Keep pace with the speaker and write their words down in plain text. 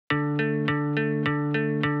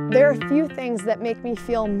There are few things that make me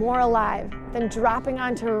feel more alive than dropping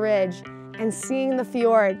onto a ridge and seeing the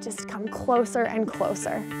fjord just come closer and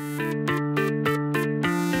closer.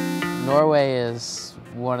 Norway is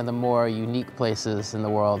one of the more unique places in the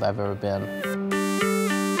world I've ever been.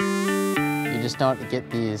 You just don't get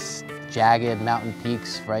these jagged mountain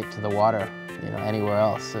peaks right to the water, anywhere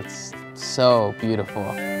else. It's so beautiful.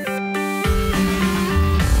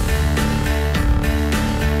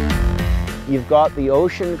 You've got the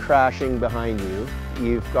ocean crashing behind you.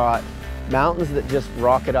 You've got mountains that just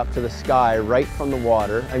rocket up to the sky right from the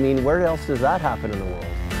water. I mean, where else does that happen in the world?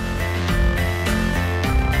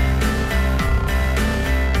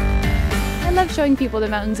 I love showing people the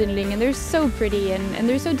mountains in Lyngen. They're so pretty and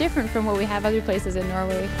they're so different from what we have other places in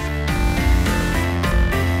Norway.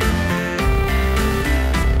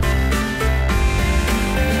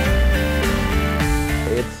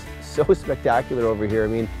 It's so spectacular over here. I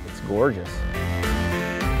mean, it's gorgeous.